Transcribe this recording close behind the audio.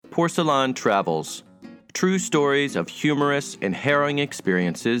Porcelain Travels. True stories of humorous and harrowing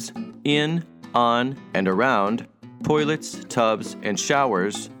experiences in, on, and around toilets, tubs, and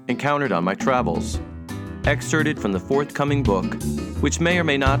showers encountered on my travels. Excerpted from the forthcoming book, which may or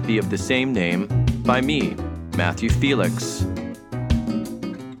may not be of the same name, by me, Matthew Felix.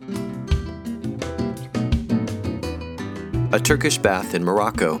 A Turkish bath in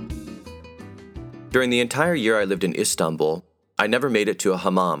Morocco. During the entire year I lived in Istanbul, I never made it to a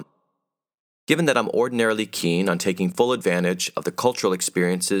hammam. Given that I'm ordinarily keen on taking full advantage of the cultural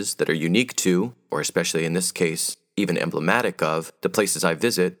experiences that are unique to, or especially in this case, even emblematic of, the places I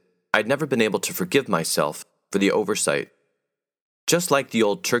visit, I'd never been able to forgive myself for the oversight. Just like the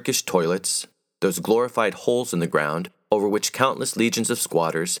old Turkish toilets, those glorified holes in the ground over which countless legions of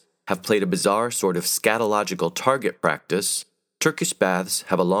squatters have played a bizarre sort of scatological target practice, Turkish baths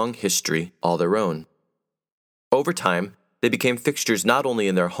have a long history all their own. Over time, they became fixtures not only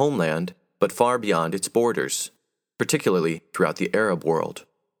in their homeland, but far beyond its borders, particularly throughout the Arab world.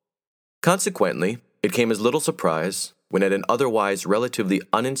 Consequently, it came as little surprise when at an otherwise relatively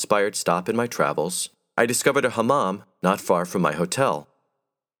uninspired stop in my travels, I discovered a hammam not far from my hotel.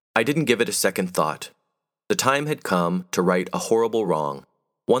 I didn't give it a second thought. The time had come to right a horrible wrong,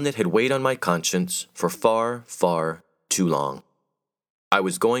 one that had weighed on my conscience for far, far too long. I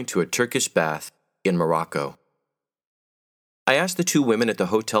was going to a Turkish bath in Morocco. I asked the two women at the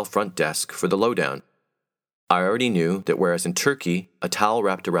hotel front desk for the lowdown. I already knew that whereas in Turkey a towel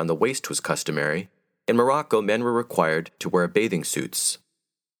wrapped around the waist was customary, in Morocco men were required to wear bathing suits.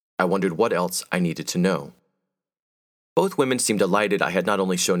 I wondered what else I needed to know. Both women seemed delighted I had not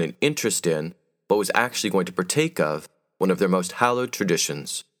only shown an interest in, but was actually going to partake of, one of their most hallowed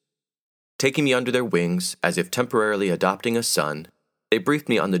traditions. Taking me under their wings as if temporarily adopting a son, they briefed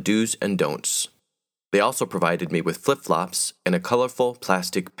me on the do's and don'ts. They also provided me with flip-flops and a colorful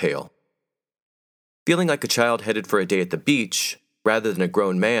plastic pail. Feeling like a child headed for a day at the beach, rather than a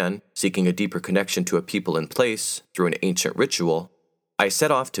grown man seeking a deeper connection to a people and place through an ancient ritual, I set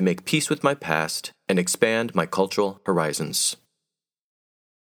off to make peace with my past and expand my cultural horizons.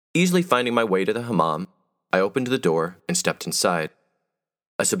 Easily finding my way to the hammam, I opened the door and stepped inside.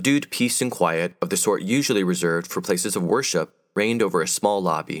 A subdued peace and quiet of the sort usually reserved for places of worship reigned over a small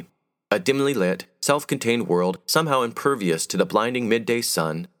lobby, a dimly lit, self-contained world somehow impervious to the blinding midday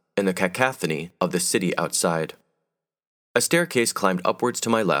sun and the cacophony of the city outside. A staircase climbed upwards to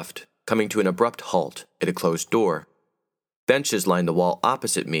my left, coming to an abrupt halt at a closed door. Benches lined the wall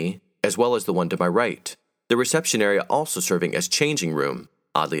opposite me, as well as the one to my right, the reception area also serving as changing room,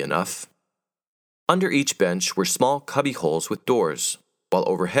 oddly enough. Under each bench were small cubby holes with doors, while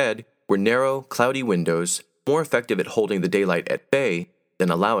overhead were narrow, cloudy windows more effective at holding the daylight at bay than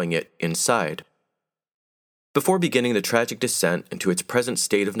allowing it inside. Before beginning the tragic descent into its present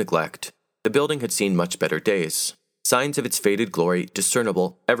state of neglect, the building had seen much better days, signs of its faded glory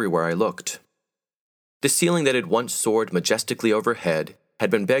discernible everywhere I looked. The ceiling that had once soared majestically overhead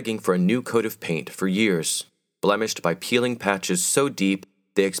had been begging for a new coat of paint for years, blemished by peeling patches so deep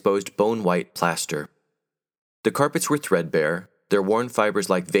they exposed bone-white plaster. The carpets were threadbare, their worn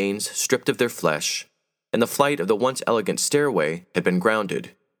fibers like veins stripped of their flesh, and the flight of the once elegant stairway had been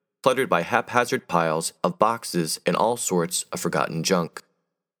grounded, cluttered by haphazard piles of boxes and all sorts of forgotten junk.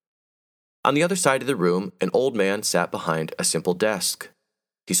 On the other side of the room, an old man sat behind a simple desk.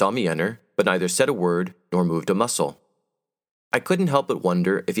 He saw me enter, but neither said a word nor moved a muscle. I couldn't help but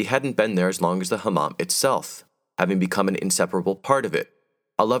wonder if he hadn't been there as long as the hammam itself, having become an inseparable part of it,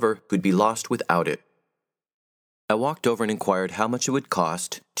 a lover who'd be lost without it. I walked over and inquired how much it would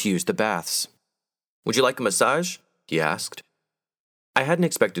cost to use the baths. "Would you like a massage?" he asked. I hadn't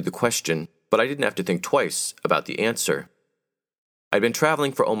expected the question, but I didn't have to think twice about the answer. I'd been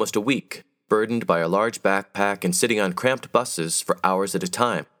traveling for almost a week, burdened by a large backpack and sitting on cramped buses for hours at a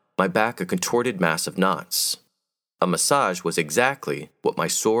time, my back a contorted mass of knots. A massage was exactly what my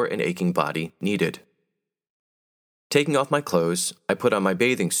sore and aching body needed. Taking off my clothes, I put on my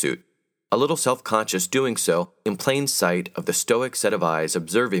bathing suit, a little self-conscious doing so in plain sight of the stoic set of eyes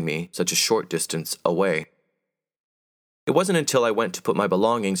observing me such a short distance away. It wasn't until I went to put my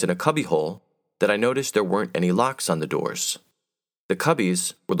belongings in a cubbyhole that I noticed there weren't any locks on the doors. The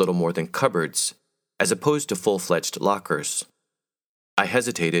cubbies were little more than cupboards, as opposed to full-fledged lockers. I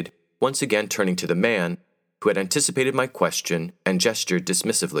hesitated, once again turning to the man, who had anticipated my question and gestured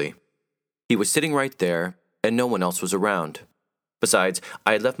dismissively. He was sitting right there, and no one else was around. Besides,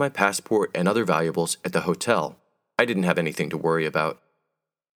 I had left my passport and other valuables at the hotel. I didn't have anything to worry about.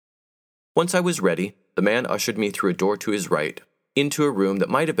 Once I was ready, the man ushered me through a door to his right, into a room that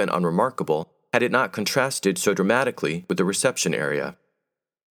might have been unremarkable had it not contrasted so dramatically with the reception area.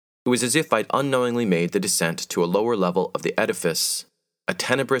 It was as if I'd unknowingly made the descent to a lower level of the edifice, a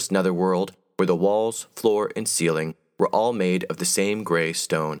tenebrous netherworld where the walls, floor, and ceiling were all made of the same gray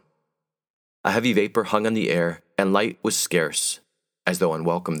stone. A heavy vapor hung on the air, and light was scarce, as though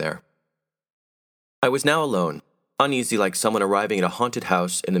unwelcome there. I was now alone, uneasy like someone arriving at a haunted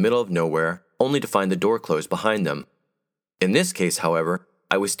house in the middle of nowhere, only to find the door closed behind them. In this case, however,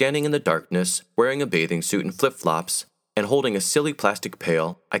 I was standing in the darkness, wearing a bathing suit and flip-flops, and holding a silly plastic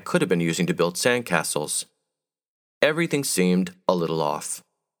pail I could have been using to build sandcastles. Everything seemed a little off.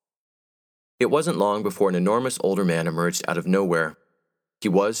 It wasn't long before an enormous older man emerged out of nowhere. He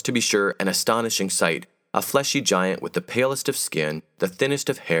was, to be sure, an astonishing sight, a fleshy giant with the palest of skin, the thinnest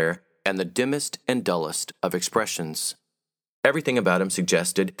of hair, and the dimmest and dullest of expressions. Everything about him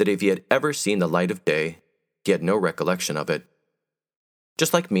suggested that if he had ever seen the light of day, he had no recollection of it.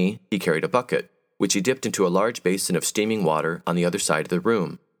 Just like me, he carried a bucket, which he dipped into a large basin of steaming water on the other side of the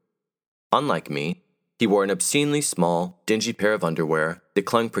room. Unlike me, he wore an obscenely small, dingy pair of underwear that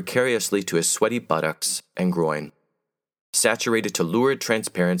clung precariously to his sweaty buttocks and groin. Saturated to lurid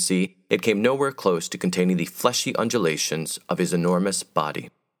transparency, it came nowhere close to containing the fleshy undulations of his enormous body.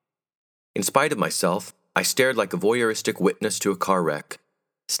 In spite of myself, I stared like a voyeuristic witness to a car wreck,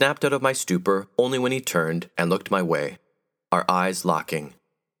 snapped out of my stupor only when he turned and looked my way, our eyes locking.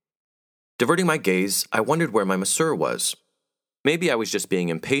 Diverting my gaze, I wondered where my masseur was. Maybe I was just being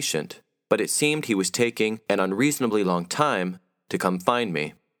impatient, but it seemed he was taking an unreasonably long time to come find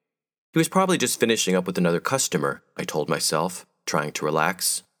me. He was probably just finishing up with another customer, I told myself, trying to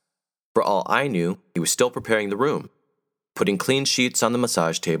relax. For all I knew, he was still preparing the room, putting clean sheets on the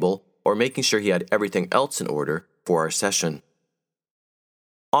massage table, or making sure he had everything else in order for our session.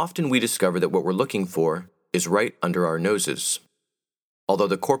 Often we discover that what we're looking for is right under our noses. Although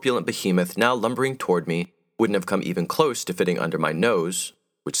the corpulent behemoth now lumbering toward me wouldn't have come even close to fitting under my nose,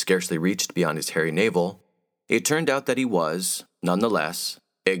 which scarcely reached beyond his hairy navel, it turned out that he was, nonetheless,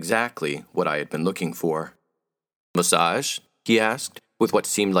 exactly what I had been looking for. "Massage?" he asked, with what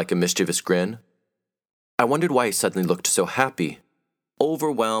seemed like a mischievous grin. I wondered why he suddenly looked so happy,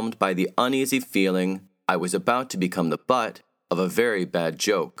 overwhelmed by the uneasy feeling I was about to become the butt of a very bad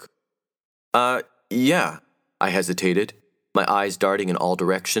joke. Yeah, I hesitated, my eyes darting in all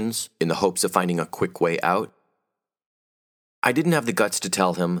directions in the hopes of finding a quick way out. I didn't have the guts to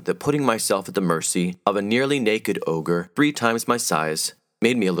tell him that putting myself at the mercy of a nearly naked ogre 3 times my size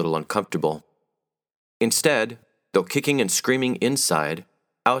made me a little uncomfortable. Instead, though kicking and screaming inside,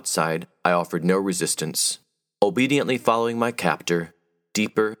 outside I offered no resistance, obediently following my captor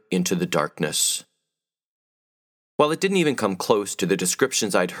deeper into the darkness. While it didn't even come close to the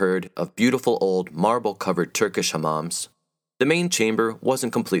descriptions I'd heard of beautiful old marble-covered Turkish hammams, the main chamber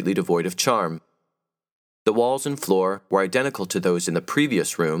wasn't completely devoid of charm. The walls and floor were identical to those in the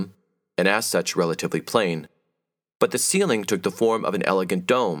previous room, and as such relatively plain, but the ceiling took the form of an elegant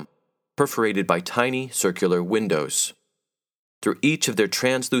dome, perforated by tiny circular windows. Through each of their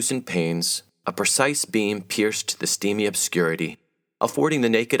translucent panes, a precise beam pierced the steamy obscurity, affording the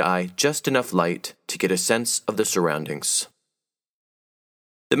naked eye just enough light to get a sense of the surroundings.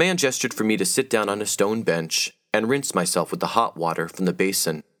 The man gestured for me to sit down on a stone bench and rinse myself with the hot water from the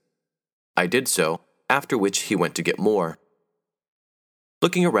basin. I did so, after which he went to get more.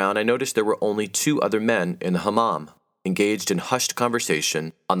 Looking around, I noticed there were only 2 other men in the hammam, engaged in hushed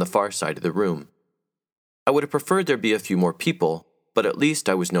conversation on the far side of the room. I would have preferred there be a few more people, but at least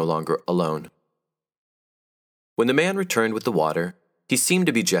I was no longer alone. When the man returned with the water, he seemed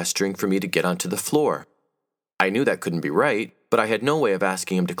to be gesturing for me to get onto the floor. I knew that couldn't be right, but I had no way of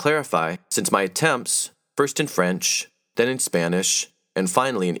asking him to clarify, since my attempts, first in French, then in Spanish, and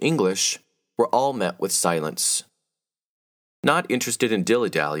finally in English, were all met with silence. Not interested in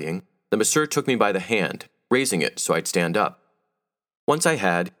dilly-dallying, the masseur took me by the hand, raising it so I'd stand up. Once I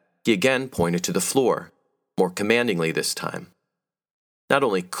had, he again pointed to the floor, more commandingly this time. Not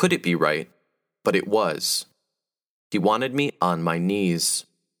only could it be right, but it was. He wanted me on my knees.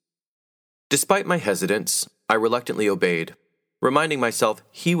 Despite my hesitance, I reluctantly obeyed, reminding myself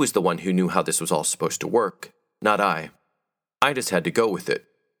he was the one who knew how this was all supposed to work, not I. I just had to go with it.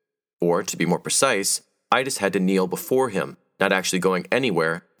 Or, to be more precise, I just had to kneel before him, not actually going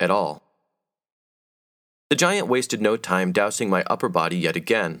anywhere at all. The giant wasted no time dousing my upper body yet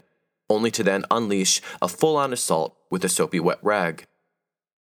again, only to then unleash a full-on assault with a soapy wet rag.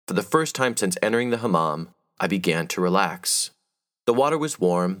 For the first time since entering the hammam, I began to relax. The water was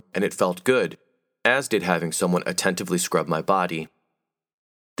warm, and it felt good, as did having someone attentively scrub my body.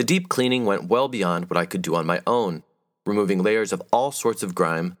 The deep cleaning went well beyond what I could do on my own, removing layers of all sorts of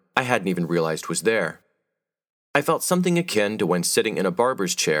grime I hadn't even realized was there. I felt something akin to when sitting in a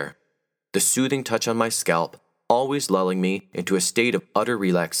barber's chair, the soothing touch on my scalp always lulling me into a state of utter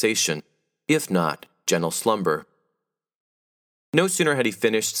relaxation, if not gentle slumber. No sooner had he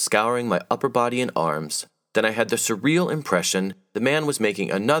finished scouring my upper body and arms than I had the surreal impression the man was making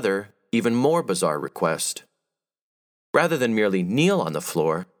another, even more bizarre request. Rather than merely kneel on the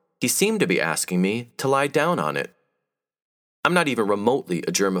floor, he seemed to be asking me to lie down on it. I'm not even remotely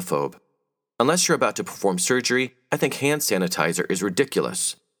a germaphobe. Unless you're about to perform surgery, I think hand sanitizer is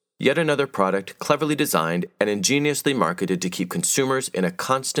ridiculous. Yet another product cleverly designed and ingeniously marketed to keep consumers in a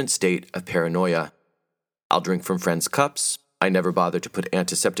constant state of paranoia. I'll drink from friends' cups, I never bother to put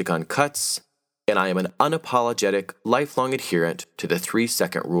antiseptic on cuts, and I am an unapologetic, lifelong adherent to the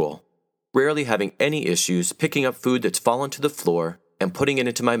 3-second rule, rarely having any issues picking up food that's fallen to the floor and putting it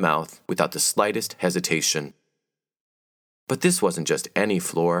into my mouth without the slightest hesitation. But this wasn't just any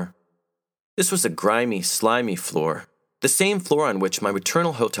floor. This was a grimy, slimy floor, the same floor on which my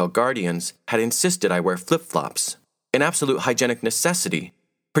maternal hotel guardians had insisted I wear flip-flops, an absolute hygienic necessity,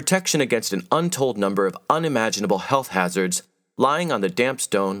 protection against an untold number of unimaginable health hazards lying on the damp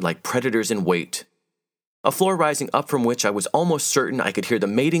stone like predators in wait. A floor rising up from which I was almost certain I could hear the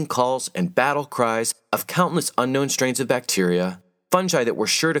mating calls and battle cries of countless unknown strains of bacteria, fungi that were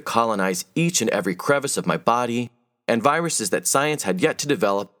sure to colonize each and every crevice of my body, and viruses that science had yet to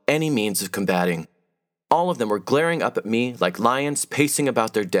develop any means of combating. All of them were glaring up at me like lions pacing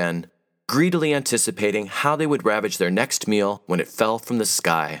about their den, greedily anticipating how they would ravage their next meal when it fell from the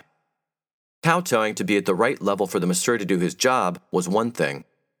sky. Kowtowing to be at the right level for the masseur to do his job was one thing.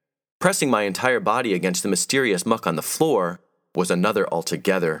 Pressing my entire body against the mysterious muck on the floor was another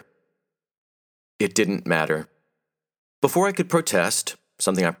altogether. It didn't matter. Before I could protest,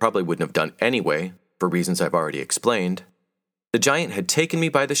 something I probably wouldn't have done anyway, for reasons I've already explained, the giant had taken me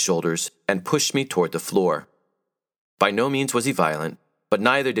by the shoulders and pushed me toward the floor. By no means was he violent, but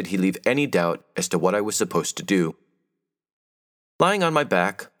neither did he leave any doubt as to what I was supposed to do. Lying on my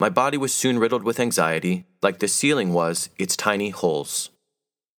back, my body was soon riddled with anxiety, like the ceiling was its tiny holes.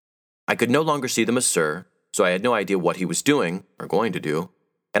 I could no longer see the masseur, so I had no idea what he was doing, or going to do,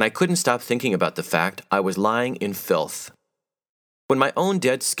 and I couldn't stop thinking about the fact I was lying in filth. When my own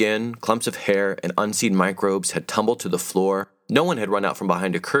dead skin, clumps of hair, and unseen microbes had tumbled to the floor, no one had run out from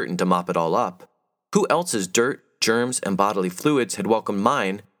behind a curtain to mop it all up. Who else's dirt, germs, and bodily fluids had welcomed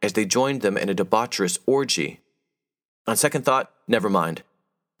mine as they joined them in a debaucherous orgy? On second thought, never mind.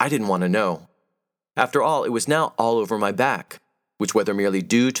 I didn't want to know. After all, it was now all over my back, which, whether merely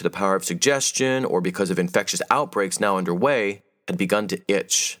due to the power of suggestion or because of infectious outbreaks now underway, had begun to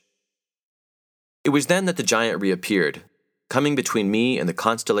itch. It was then that the giant reappeared, coming between me and the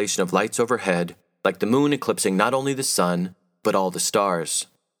constellation of lights overhead, like the moon eclipsing not only the sun, but all the stars.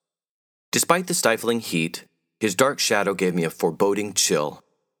 Despite the stifling heat, his dark shadow gave me a foreboding chill.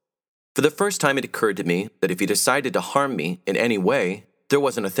 For the first time it occurred to me that if he decided to harm me in any way, there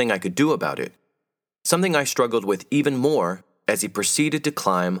wasn't a thing I could do about it. Something I struggled with even more as he proceeded to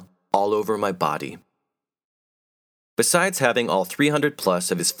climb all over my body. Besides having all 300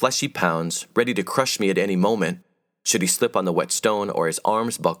 plus of his fleshy pounds ready to crush me at any moment, should he slip on the wet stone or his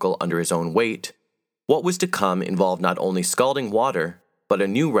arms buckle under his own weight, what was to come involved not only scalding water, but a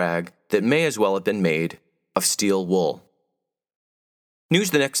new rag that may as well have been made of steel wool.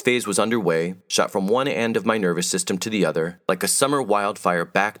 News the next phase was underway, shot from one end of my nervous system to the other, like a summer wildfire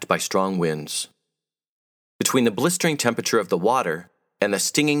backed by strong winds. Between the blistering temperature of the water and the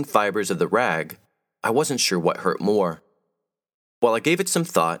stinging fibers of the rag, I wasn't sure what hurt more. While I gave it some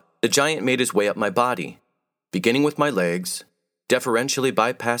thought, the giant made his way up my body, beginning with my legs, deferentially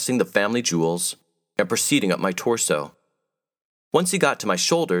bypassing the family jewels, and proceeding up my torso. Once he got to my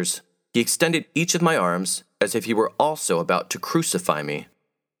shoulders, he extended each of my arms as if he were also about to crucify me.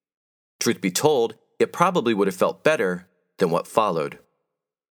 Truth be told, it probably would have felt better than what followed.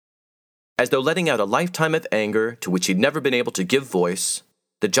 As though letting out a lifetime of anger to which he'd never been able to give voice,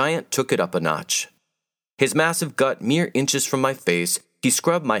 the giant took it up a notch. His massive gut mere inches from my face, he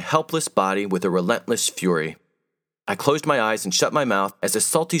scrubbed my helpless body with a relentless fury. I closed my eyes and shut my mouth as a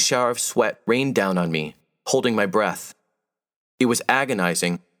salty shower of sweat rained down on me, holding my breath. It was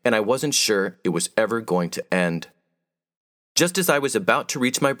agonizing, and I wasn't sure it was ever going to end. Just as I was about to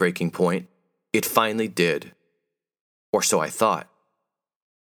reach my breaking point, it finally did. Or so I thought.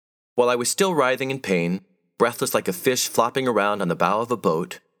 While I was still writhing in pain, breathless like a fish flopping around on the bow of a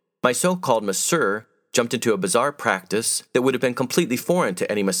boat, my so-called masseur jumped into a bizarre practice that would have been completely foreign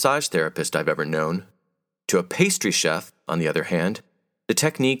to any massage therapist I've ever known. To a pastry chef, on the other hand, the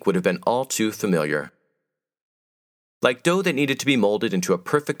technique would have been all too familiar. Like dough that needed to be molded into a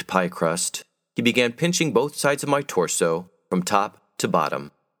perfect pie crust, he began pinching both sides of my torso from top to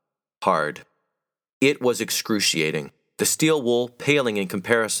bottom. Hard. It was excruciating, the steel wool paling in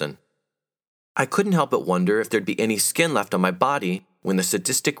comparison. I couldn't help but wonder if there'd be any skin left on my body when the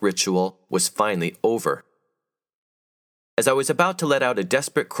sadistic ritual was finally over. As I was about to let out a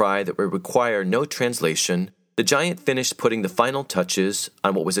desperate cry that would require no translation, the giant finished putting the final touches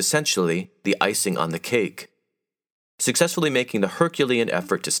on what was essentially the icing on the cake. Successfully making the Herculean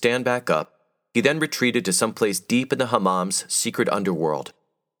effort to stand back up, he then retreated to someplace deep in the hammam's secret underworld,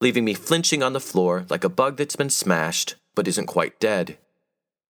 leaving me flinching on the floor like a bug that's been smashed but isn't quite dead.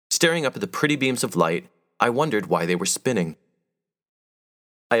 Staring up at the pretty beams of light, I wondered why they were spinning.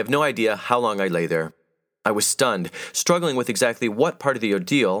 I have no idea how long I lay there. I was stunned, struggling with exactly what part of the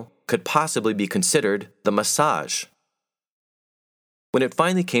ordeal could possibly be considered the massage. When it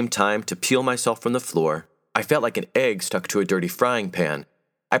finally came time to peel myself from the floor, I felt like an egg stuck to a dirty frying pan.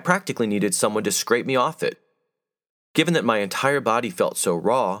 I practically needed someone to scrape me off it. Given that my entire body felt so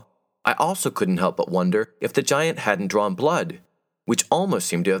raw, I also couldn't help but wonder if the giant hadn't drawn blood, which almost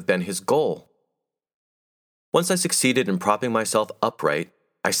seemed to have been his goal. Once I succeeded in propping myself upright,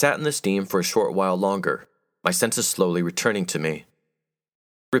 I sat in the steam for a short while longer, my senses slowly returning to me.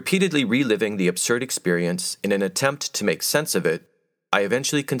 Repeatedly reliving the absurd experience in an attempt to make sense of it, I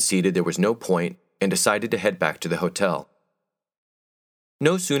eventually conceded there was no point and decided to head back to the hotel.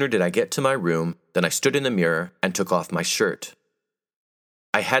 No sooner did I get to my room than I stood in the mirror and took off my shirt.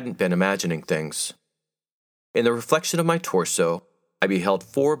 I hadn't been imagining things. In the reflection of my torso, I beheld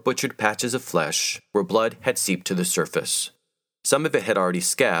 4 butchered patches of flesh where blood had seeped to the surface. Some of it had already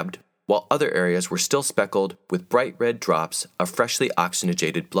scabbed, while other areas were still speckled with bright red drops of freshly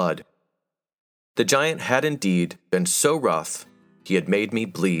oxygenated blood. The giant had indeed been so rough, he had made me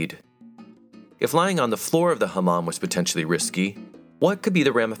bleed. If lying on the floor of the hammam was potentially risky, what could be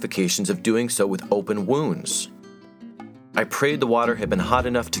the ramifications of doing so with open wounds? I prayed the water had been hot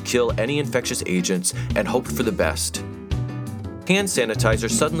enough to kill any infectious agents and hoped for the best. Hand sanitizer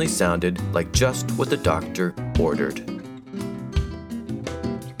suddenly sounded like just what the doctor ordered.